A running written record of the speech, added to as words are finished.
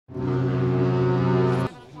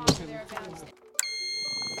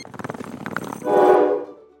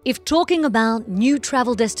If talking about new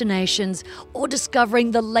travel destinations or discovering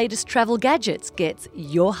the latest travel gadgets gets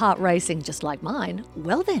your heart racing just like mine,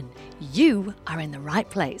 well then, you are in the right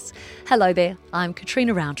place. Hello there, I'm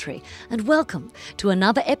Katrina Roundtree, and welcome to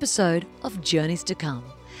another episode of Journeys to Come,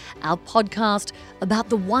 our podcast about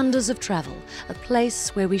the wonders of travel, a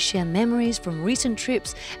place where we share memories from recent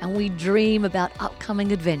trips and we dream about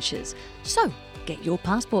upcoming adventures. So, get your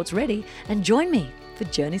passports ready and join me for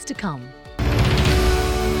Journeys to Come.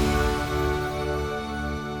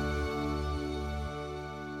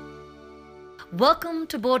 Welcome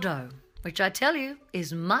to Bordeaux, which I tell you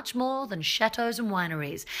is much more than chateaus and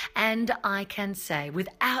wineries. And I can say,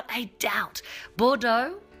 without a doubt,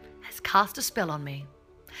 Bordeaux has cast a spell on me.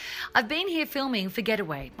 I've been here filming for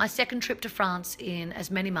Getaway, my second trip to France in as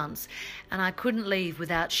many months, and I couldn't leave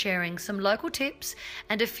without sharing some local tips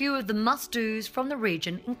and a few of the must-dos from the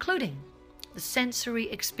region, including the sensory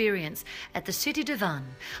experience at the Cité de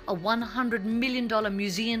Vannes, a $100 million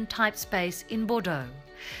museum-type space in Bordeaux.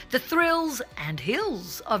 The thrills and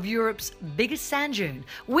hills of Europe's biggest sand dune,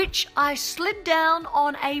 which I slid down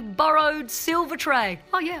on a borrowed silver tray.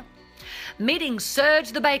 Oh yeah. Meeting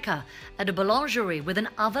Serge the baker at a boulangerie with an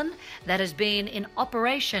oven that has been in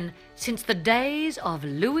operation since the days of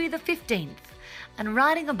Louis XV. And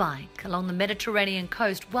riding a bike along the Mediterranean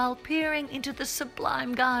coast while peering into the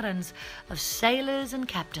sublime gardens of sailors and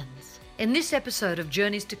captains. In this episode of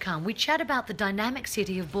Journeys to Come, we chat about the dynamic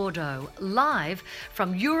city of Bordeaux, live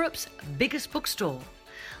from Europe's biggest bookstore.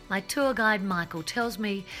 My tour guide Michael tells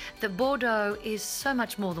me that Bordeaux is so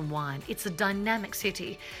much more than wine. It's a dynamic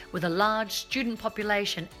city with a large student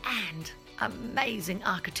population and amazing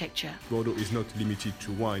architecture. Bordeaux is not limited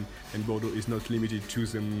to wine, and Bordeaux is not limited to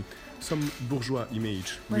some bourgeois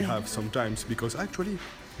image we have sometimes, because actually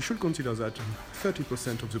you should consider that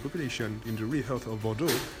 30% of the population in the real heart of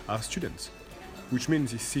Bordeaux are students, which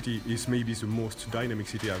means this city is maybe the most dynamic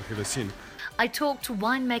city I've ever seen. I talked to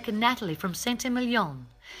winemaker Natalie from Saint-Emilion,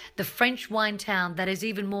 the French wine town that is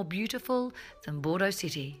even more beautiful than Bordeaux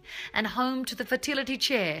city, and home to the fertility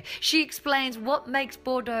chair. She explains what makes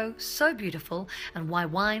Bordeaux so beautiful and why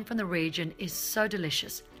wine from the region is so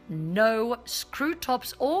delicious. No screw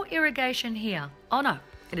tops or irrigation here. Oh no,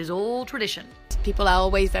 it is all tradition. People are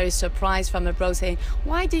always very surprised from abroad saying,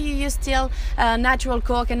 why do you use still natural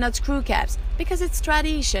cork and not screw caps? Because it's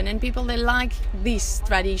tradition, and people, they like this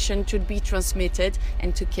tradition to be transmitted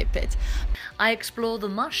and to keep it. I explore the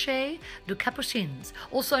Marché du Capucines,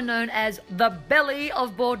 also known as the belly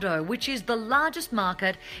of Bordeaux, which is the largest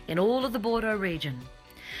market in all of the Bordeaux region.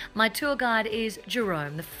 My tour guide is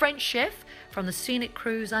Jerome, the French chef from the scenic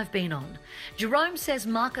cruise I've been on. Jerome says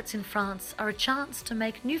markets in France are a chance to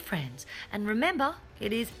make new friends. And remember,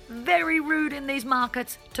 it is very rude in these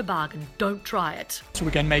markets to bargain. Don't try it. So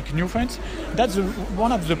we can make new friends. That's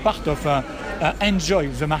one of the part of enjoy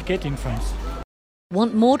the market in France.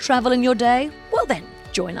 Want more travel in your day? Well then,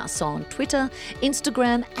 join us on Twitter,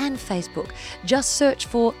 Instagram and Facebook. Just search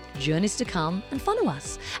for Journeys to Come and follow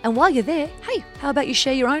us. And while you're there, hey, how about you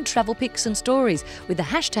share your own travel pics and stories with the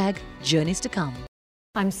hashtag Journeys to Come.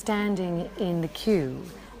 I'm standing in the queue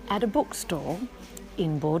at a bookstore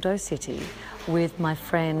in Bordeaux City with my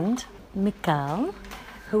friend Mikhail,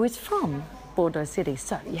 who is from Bordeaux City.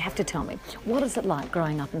 So you have to tell me, what is it like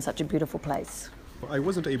growing up in such a beautiful place? I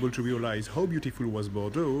wasn't able to realize how beautiful was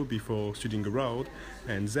Bordeaux before studying abroad,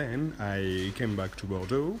 and then I came back to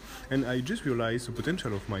Bordeaux and I just realized the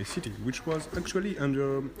potential of my city, which was actually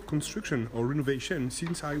under construction or renovation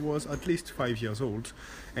since I was at least 5 years old.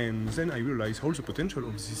 And then I realized all the potential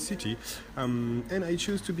of this city, and I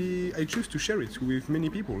choose to share it with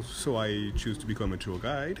many people. So I choose to become a tour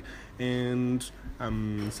guide, and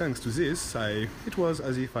thanks to this, it was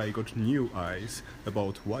as if I got new eyes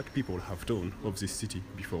about what people have done of this city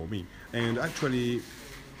before me. And actually,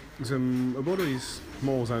 Bordeaux is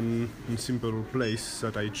more than a simple place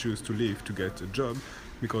that I choose to live to get a job,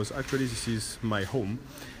 because actually this is my home,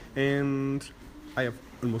 and I have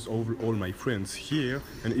almost all my friends here,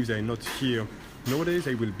 and if they're not here nowadays,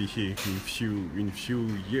 they will be here in few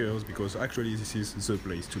years, because actually this is the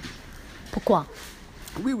place to be. Pourquoi?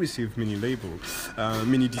 We receive many labels,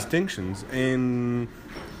 many distinctions, and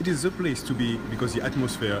it is the place to be because the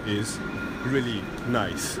atmosphere is really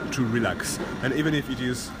nice to relax. And even if it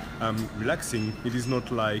is relaxing, it is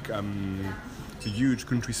not like the huge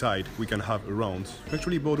countryside we can have around.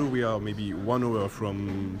 Actually, Bordeaux, we are maybe 1 hour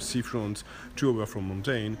from seafront, 2 hours from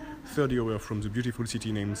mountain, 30 hours from the beautiful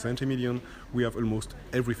city named Saint-Emilion. We have almost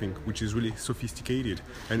everything, which is really sophisticated.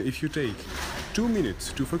 And if you take 2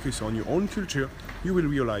 minutes to focus on your own culture, you will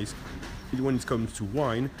realize when it comes to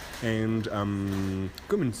wine and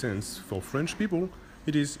common sense for French people,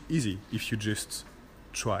 it is easy if you just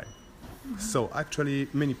try. So actually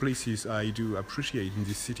many places I do appreciate in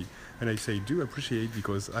this city, and I say do appreciate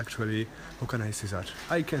because actually, how can I say that?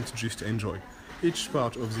 I can't just enjoy. Each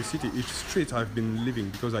part of the city, each street I've been living,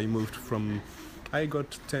 because I moved from, I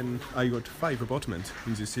got 5 apartments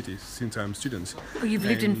in the city since I'm student. Oh, you've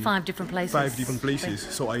lived in And 5 different places. 5 different places,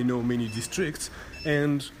 so I know many districts,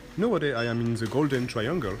 and nowadays I am in the Golden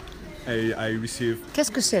Triangle. I receive... Qu'est-ce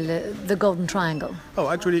que c'est the Golden Triangle? Oh,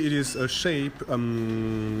 actually it is a shape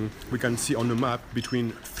we can see on the map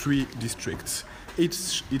between 3 districts.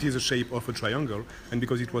 It is a shape of a triangle, and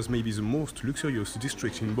because it was maybe the most luxurious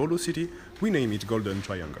district in Bordeaux City, we name it Golden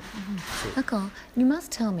Triangle. So, D'accord. You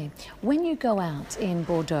must tell me, when you go out in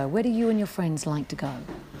Bordeaux, where do you and your friends like to go?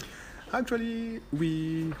 actually,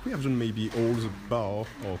 we have done maybe all the bar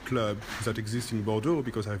or club that exist in Bordeaux,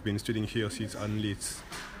 because I've been studying here since only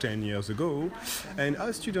 10 years ago. And as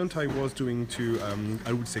a student, I was doing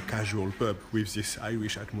I would say casual pub with this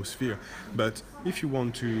Irish atmosphere. But if you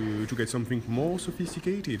want to get something more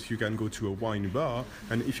sophisticated, you can go to a wine bar.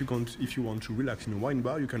 And if you want to relax in a wine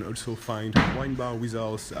bar, you can also find a wine bar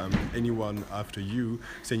without anyone after you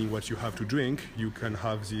saying what you have to drink. You can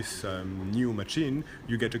have this new machine.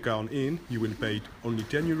 You get a card in, you will pay only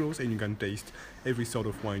 10 euros, and you can taste every sort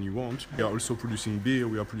of wine you want. We are also producing beer,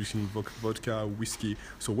 we are producing vodka, whiskey.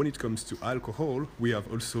 So when it comes to alcohol, we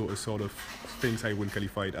have also a sort of things I will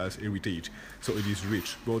qualify it as heritage. So it is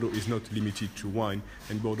rich. Bordeaux is not limited to wine,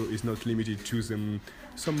 and Bordeaux is not limited to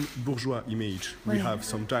some bourgeois image we have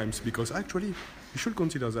sometimes, because actually you should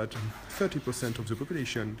consider that 30% of the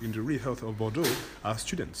population in the real health of Bordeaux are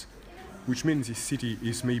students, which means this city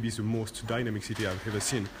is maybe the most dynamic city I've ever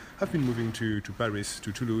seen. I've been moving to Paris,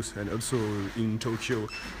 to Toulouse, and also in Tokyo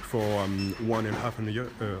for 1.5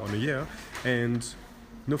 on a year, and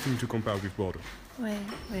nothing to compare with Bordeaux. Wait.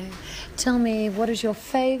 Tell me, what is your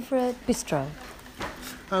favorite bistro?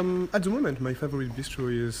 At the moment, my favorite bistro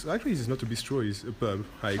is actually it's not a bistro; it's a pub.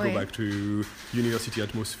 I go back to university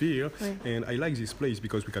atmosphere, and I like this place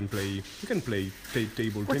because we can play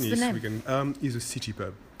table What's tennis. the name? We can it's a city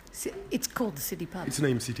pub. It's called the City Pub. It's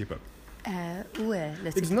named City Pub. Where? The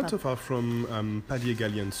It's City not Pub? so far from Paddy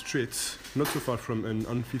Gallion Street, not so far from an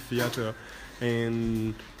amphitheater,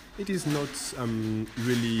 and it is not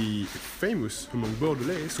really famous among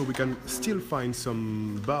Bordelais, so we can still find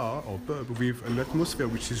some bar or pub with an atmosphere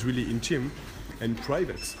which is really intimate and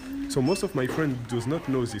private. So most of my friends does not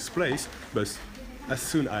know this place, but as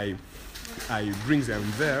soon I bring them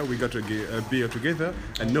there, we got a beer together,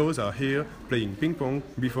 and those are here playing ping pong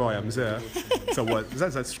before I am there. So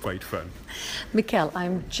that's quite fun. Mikel,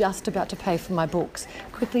 I'm just about to pay for my books.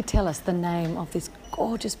 Quickly tell us the name of this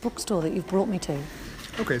gorgeous bookstore that you've brought me to.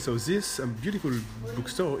 Okay, so this beautiful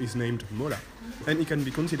bookstore is named Mola, and it can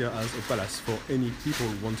be considered as a palace for any people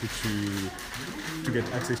who wanted to get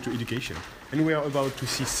access to education. And we are about to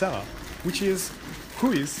see Sarah,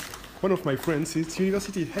 who is one of my friends at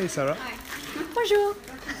university. Hey, Sarah. Hi. Bonjour.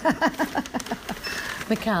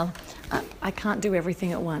 Mikel, I can't do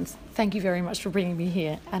everything at once. Thank you very much for bringing me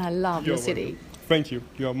here, and I love your city. Welcome. Thank you.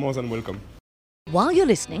 You are more than welcome. While you're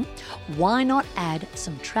listening, why not add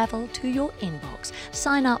some travel to your inbox?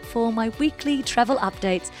 Sign up for my weekly travel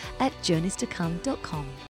updates at journeystocome.com.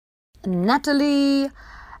 Nathalie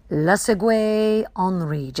Lasseguet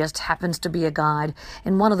Henry just happens to be a guide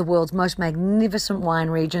in one of the world's most magnificent wine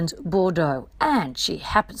regions, Bordeaux, and she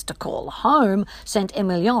happens to call home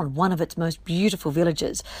Saint-Emilion, one of its most beautiful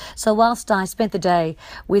villages. So whilst I spent the day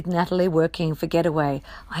with Nathalie working for Getaway,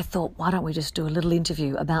 I thought, why don't we just do a little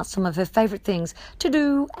interview about some of her favourite things to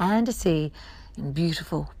do and to see in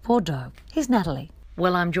beautiful Bordeaux. Here's Nathalie.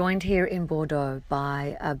 Well, I'm joined here in Bordeaux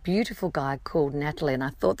by a beautiful guide called Nathalie, and I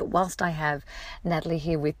thought that whilst I have Nathalie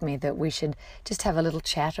here with me, that we should just have a little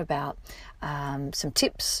chat about some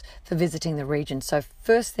tips for visiting the region. So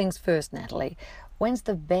first things first, Nathalie, when's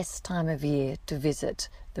the best time of year to visit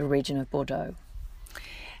the region of Bordeaux?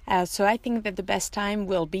 So I think that the best time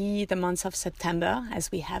will be the month of September,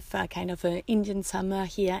 as we have kind of an Indian summer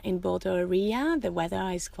here in Bordeaux area. The weather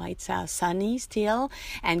is quite sunny still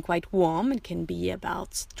and quite warm. It can be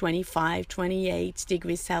about 25, 28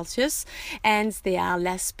 degrees Celsius. And there are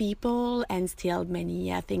less people and still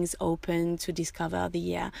many things open to discover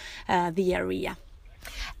the area.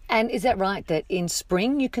 And is that right, that in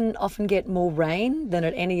spring you can often get more rain than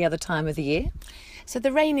at any other time of the year? So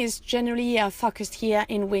the rain is generally focused here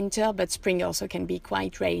in winter, but spring also can be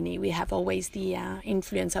quite rainy. We have always the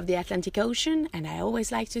influence of the Atlantic Ocean, and I always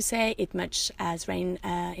like to say it much as rain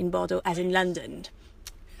in Bordeaux as in London.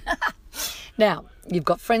 Now, you've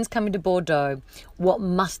got friends coming to Bordeaux. What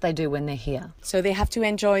must they do when they're here? So they have to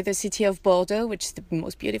enjoy the city of Bordeaux, which is the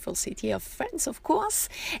most beautiful city of France, of course.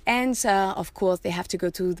 And of course, they have to go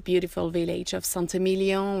to the beautiful village of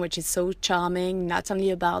Saint-Emilion, which is so charming, not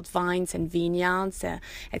only about vines and vineyards,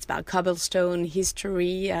 it's about cobblestone,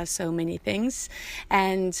 history, so many things.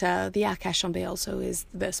 And the Arc à Chambay also is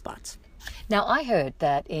the spot. Now, I heard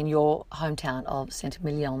that in your hometown of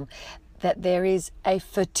Saint-Emilion, that there is a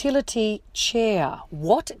fertility chair.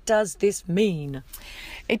 What does this mean?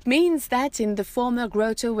 It means that in the former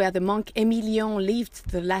grotto where the monk Emilion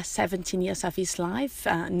lived the last 17 years of his life,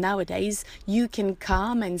 nowadays you can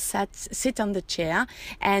come and sit on the chair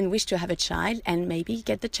and wish to have a child and maybe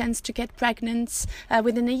get the chance to get pregnant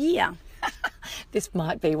within a year. This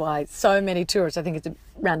might be why so many tourists, I think it's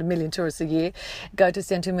around 1 million tourists a year, go to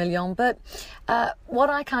Saint-Emilion. But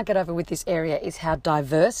what I can't get over with this area is how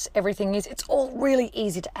diverse everything is. It's all really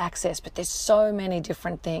easy to access, but there's so many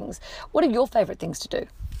different things. What are your favourite things to do?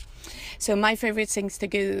 So my favorite things to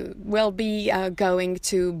do will be going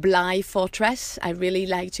to Blaye Fortress. I really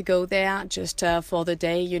like to go there just for the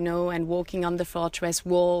day, and walking on the fortress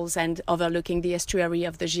walls and overlooking the estuary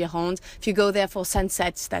of the Gironde. If you go there for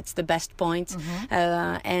sunsets, that's the best point.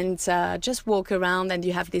 Mm-hmm. And just walk around, and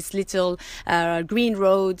you have this little green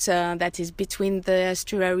road that is between the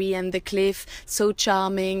estuary and the cliff. So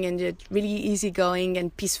charming and really easygoing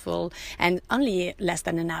and peaceful, and only less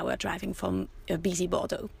than an hour driving from busy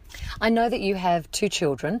Bordeaux. I know that you have 2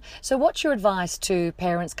 children, so what's your advice to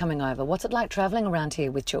parents coming over? What's it like travelling around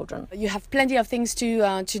here with children? You have plenty of things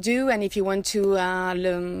to do, and if you want to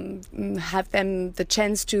have them the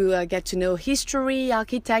chance to get to know history,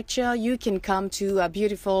 architecture, you can come to a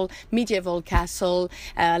beautiful medieval castle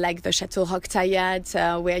like the Chateau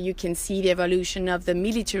Roquetaillade, where you can see the evolution of the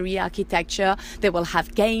military architecture. They will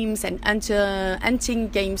have games and hunting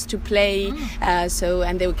games to play,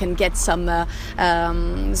 and they can get some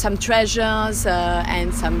treasures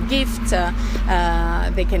and some gifts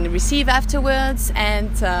they can receive afterwards, and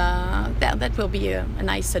that will be a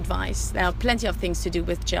nice advice. There are plenty of things to do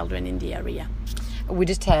with children in the area. We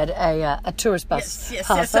just had a tourist bus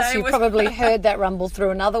pass us. You probably heard that rumble through.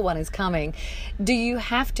 Another one is coming. Do you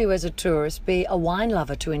have to, as a tourist, be a wine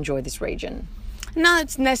lover to enjoy this region?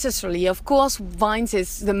 Not necessarily. Of course, vines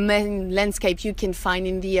is the main landscape you can find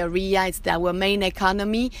in the area. It's our main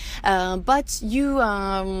economy. But you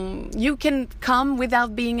can come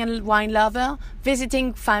without being a wine lover,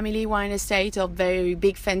 visiting family wine estate or very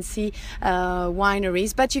big fancy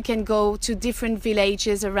wineries. But you can go to different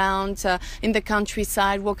villages around in the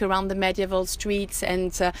countryside, walk around the medieval streets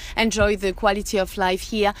and enjoy the quality of life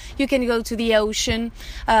here. You can go to the ocean,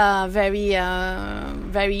 very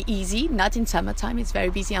easy, not in summertime. It's very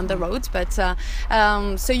busy on the roads, but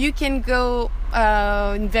so you can go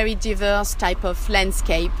in very diverse type of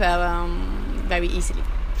landscape very easily.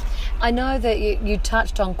 I know that you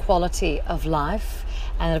touched on quality of life,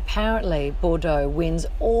 and apparently Bordeaux wins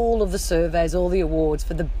all of the surveys, all the awards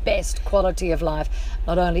for the best quality of life,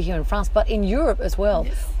 not only here in France, but in Europe as well.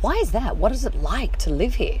 Yes. Why is that? What is it like to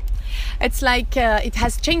live here? It's like it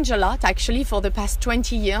has changed a lot actually for the past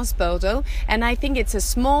 20 years, Bordeaux, and I think it's a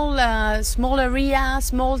small area,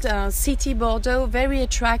 small city, Bordeaux, very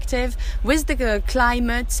attractive with the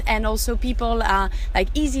climate, and also people are like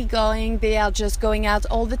easygoing. They are just going out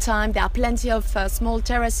all the time. There are plenty of small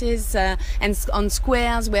terraces and on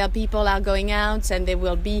squares where people are going out, and they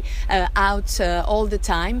will be out all the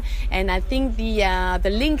time. And I think the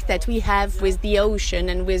link that we have with the ocean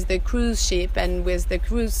and with the cruise ship and with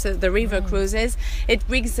the river cruises, it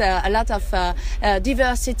brings a lot of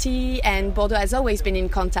diversity, and Bordeaux has always been in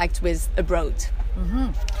contact with abroad.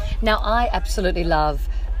 Mm-hmm. Now, I absolutely love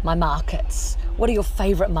my markets. What are your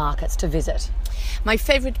favourite markets to visit? My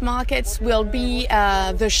favorite markets will be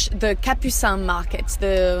the Capucin market.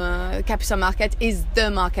 The Capucin market is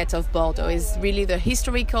the market of Bordeaux. It's really the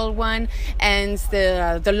historical one and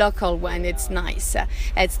the local one. It's nice.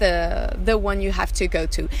 It's the one you have to go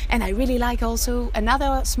to. And I really like also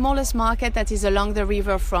another smallest market that is along the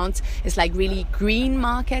riverfront. It's like really green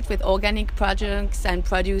market with organic products and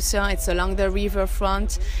producer. It's along the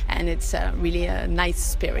riverfront, and it's really a nice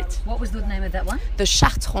spirit. What was the name of that one? The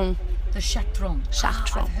Chartron. The Chartron.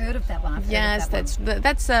 Chartron. I've heard of that one. Yes,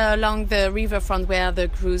 that's along the riverfront where the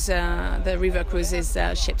river cruises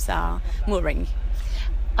ships are mooring.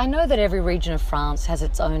 I know that every region of France has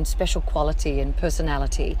its own special quality and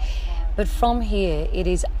personality, but from here it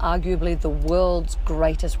is arguably the world's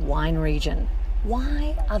greatest wine region.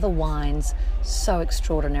 Why are the wines so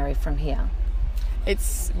extraordinary from here? It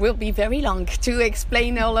will be very long to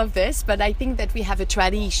explain all of this, but I think that we have a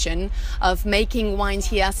tradition of making wines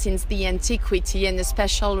here since the antiquity, and a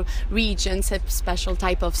special regions, a special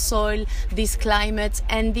type of soil, this climate,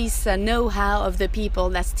 and this know-how of the people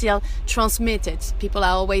that still transmit it. People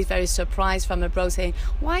are always very surprised from abroad saying,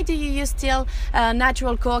 why do you use still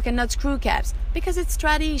natural cork and not screw caps? Because it's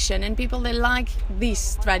tradition, and people, they like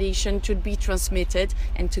this tradition to be transmitted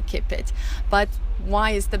and to keep it. But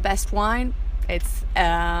why is the best wine? It's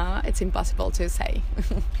impossible to say.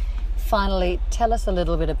 Finally, tell us a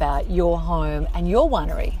little bit about your home and your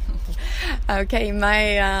winery. Okay,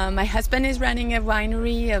 my husband is running a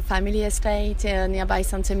winery, a family estate nearby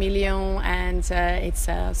Saint-Emilion, and it's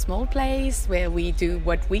a small place where we do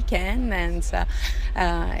what we can, and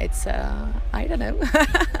it's I don't know.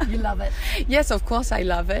 You love it? Yes, of course I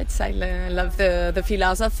love it. I love the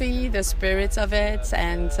philosophy, the spirit of it,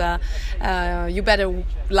 and you better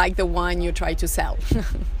like the wine you try to sell.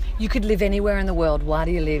 You could live anywhere in the world. Why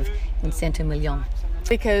do you live in Saint-Emilion?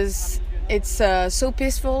 Because it's so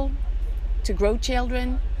peaceful to grow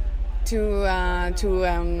children, to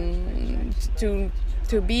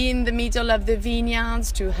be in the middle of the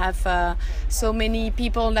vineyards, to have so many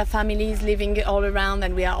people, the families living all around,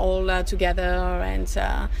 and we are all together, and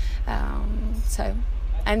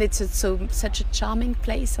and it's such a charming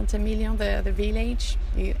place, Saint-Emilion, the village.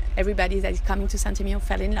 Everybody that is coming to Saint-Emilion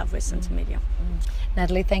fell in love with Saint-Emilion.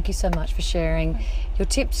 Nathalie, thank you so much for sharing your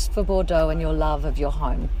tips for Bordeaux and your love of your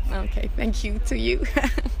home. Okay, thank you to you.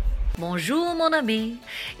 Bonjour, mon ami.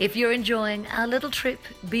 If you're enjoying our little trip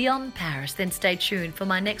beyond Paris, then stay tuned for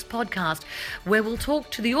my next podcast, where we'll talk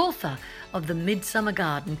to the author of The Midsummer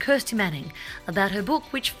Garden, Kirsty Manning, about her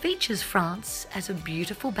book, which features France as a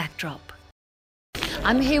beautiful backdrop.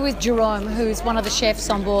 I'm here with Jerome, who's one of the chefs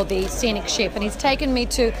on board the Scenic Ship, and he's taken me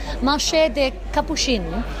to Marché des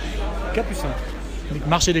Capucines. Capucins.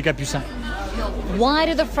 Marché des Capucins. Why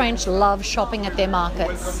do the French love shopping at their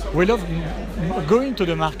markets? We love going to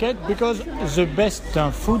the market because the best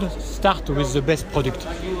food starts with the best product.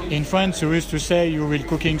 In France, you used to say you will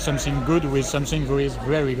cooking something good with something that is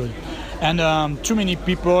very good. And too many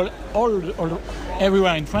people,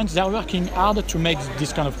 everywhere in France, they are working hard to make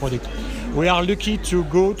this kind of product. We are lucky to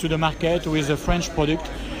go to the market with a French product.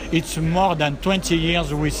 It's more than 20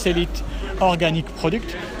 years we sell it organic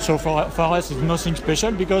product. So for us it's nothing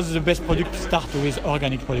special because the best product starts with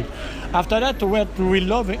organic product. After that, what we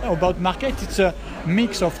love about market, it's a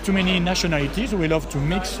mix of too many nationalities. We love to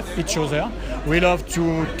mix each other. We love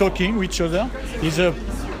to talking with each other. It's a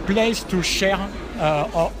place to share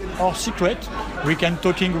our secret. We can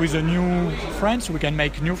talking with a new friends. We can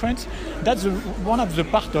make new friends. That's one of the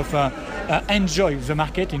part of enjoy the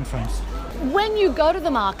market in France. When you go to the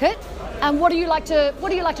market, and what do you like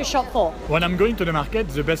to shop for? When I'm going to the market,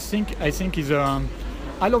 the best thing I think is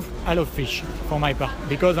I love fish for my part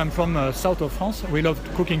because I'm from south of France. We love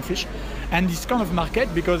cooking fish, and this kind of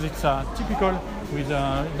market because it's typical with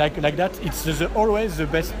like that. It's always the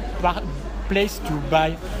best place to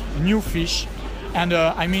buy new fish, and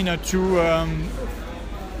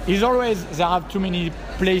it's always there are too many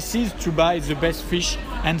places to buy the best fish,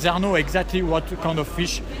 and they know exactly what kind of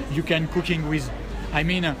fish you can cooking with.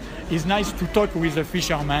 It's nice to talk with the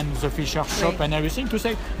fisherman, the fisher shop and everything to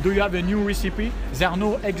say, do you have a new recipe? They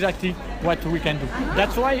know exactly what we can do.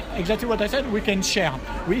 That's why, exactly what I said, we can share.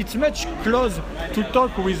 It's much close to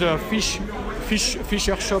talk with a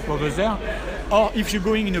fisher shop over there. Or if you're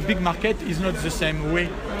going in a big market, it's not the same way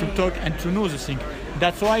to talk and to know the thing.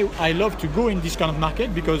 That's why I love to go in this kind of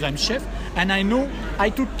market because I'm chef and I know I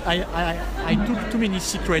took too many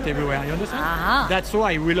secrets everywhere. You understand? Uh-huh. That's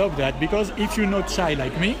why we love that because if you're not shy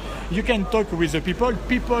like me, you can talk with the people.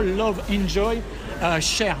 People enjoy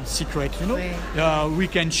share secret. You know, we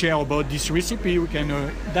can share about this recipe. We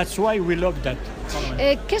can. That's why we love that.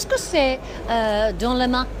 Qu'est-ce que c'est dans le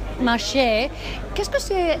marché? Qu'est-ce que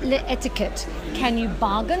c'est l'étiquette? Can you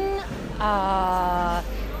bargain?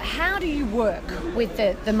 How do you work with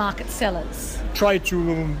the market sellers? Try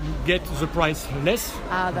to get the price less.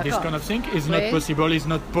 This kind of thing is not possible. It's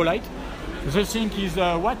not polite. The thing is,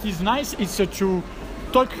 what is nice is to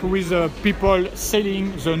talk with people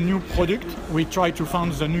selling the new product. We try to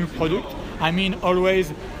find the new product.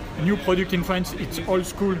 Always new product in France. It's old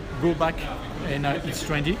school. Go back, and it's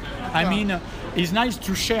trendy. It's nice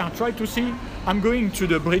to share. Try to see. I'm going to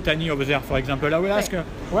the Brittany over there, for example. I will ask her,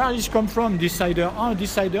 where is come from, this cider? Oh,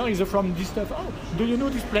 this cider is from this stuff. Oh, do you know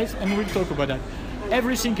this place? And we'll talk about that.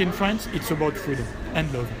 Everything in France, it's about food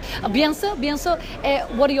and love. Bien sûr, bien sûr.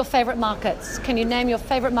 What are your favorite markets? Can you name your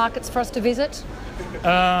favorite markets for us to visit?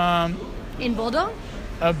 In Bordeaux?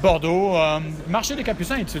 Bordeaux, Marché des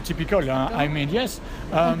Capucins, it's a typical, I mean, yes.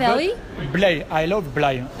 Belly? But Blaye, I love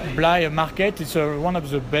Blaye. Blaye Market is one of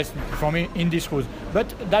the best for me in this cruise.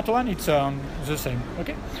 But that one, it's the same,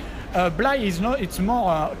 okay? Blaye is not, it's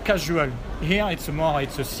more casual. Here, it's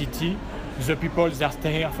a city. The people, they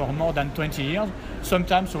stay here for more than 20 years.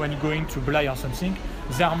 Sometimes when going to Blaye or something,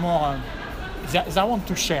 they are more, they want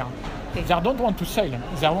to share. They don't want to sell,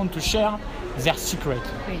 they want to share their secret.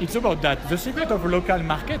 Oui. It's about that. The secret of a local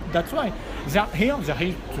market, that's why they're here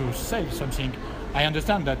to sell something. I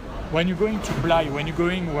understand that when you're going to Blaye, when you're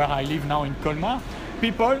going where I live now in Colmar,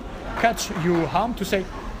 people catch you arm to say,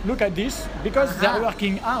 look at this, because they're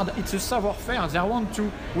working hard. It's a savoir-faire. They want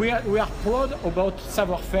to, we are proud about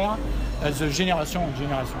savoir-faire as a generation.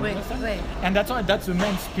 Oui, Understand? oui. And that's why that's the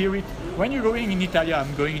main spirit. When you're going in Italy,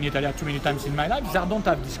 I'm going in Italy too many times in my life, they don't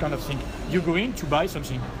have this kind of thing. You're going to buy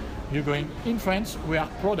something. You're going in France, we are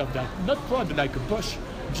proud of that. Not proud like a Bosch,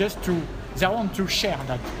 just to, they want to share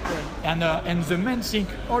that. And the main thing,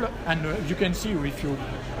 you can see if you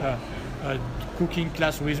cooking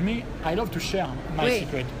class with me, I love to share my Oui.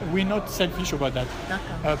 secret. We're not selfish about that.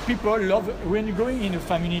 People love, when you're going in a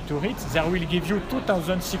family to eat, they will give you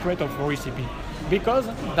 2,000 secrets of recipe. Because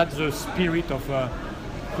that's the spirit of,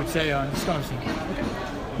 could say, this kind of thing. Okay.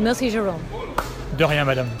 Merci, Jérôme. De rien,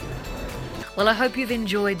 madame. Well, I hope you've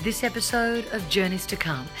enjoyed this episode of Journeys to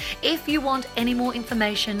Come. If you want any more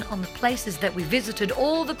information on the places that we visited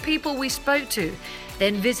or the people we spoke to,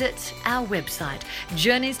 then visit our website,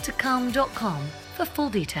 journeystocome.com, for full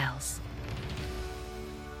details.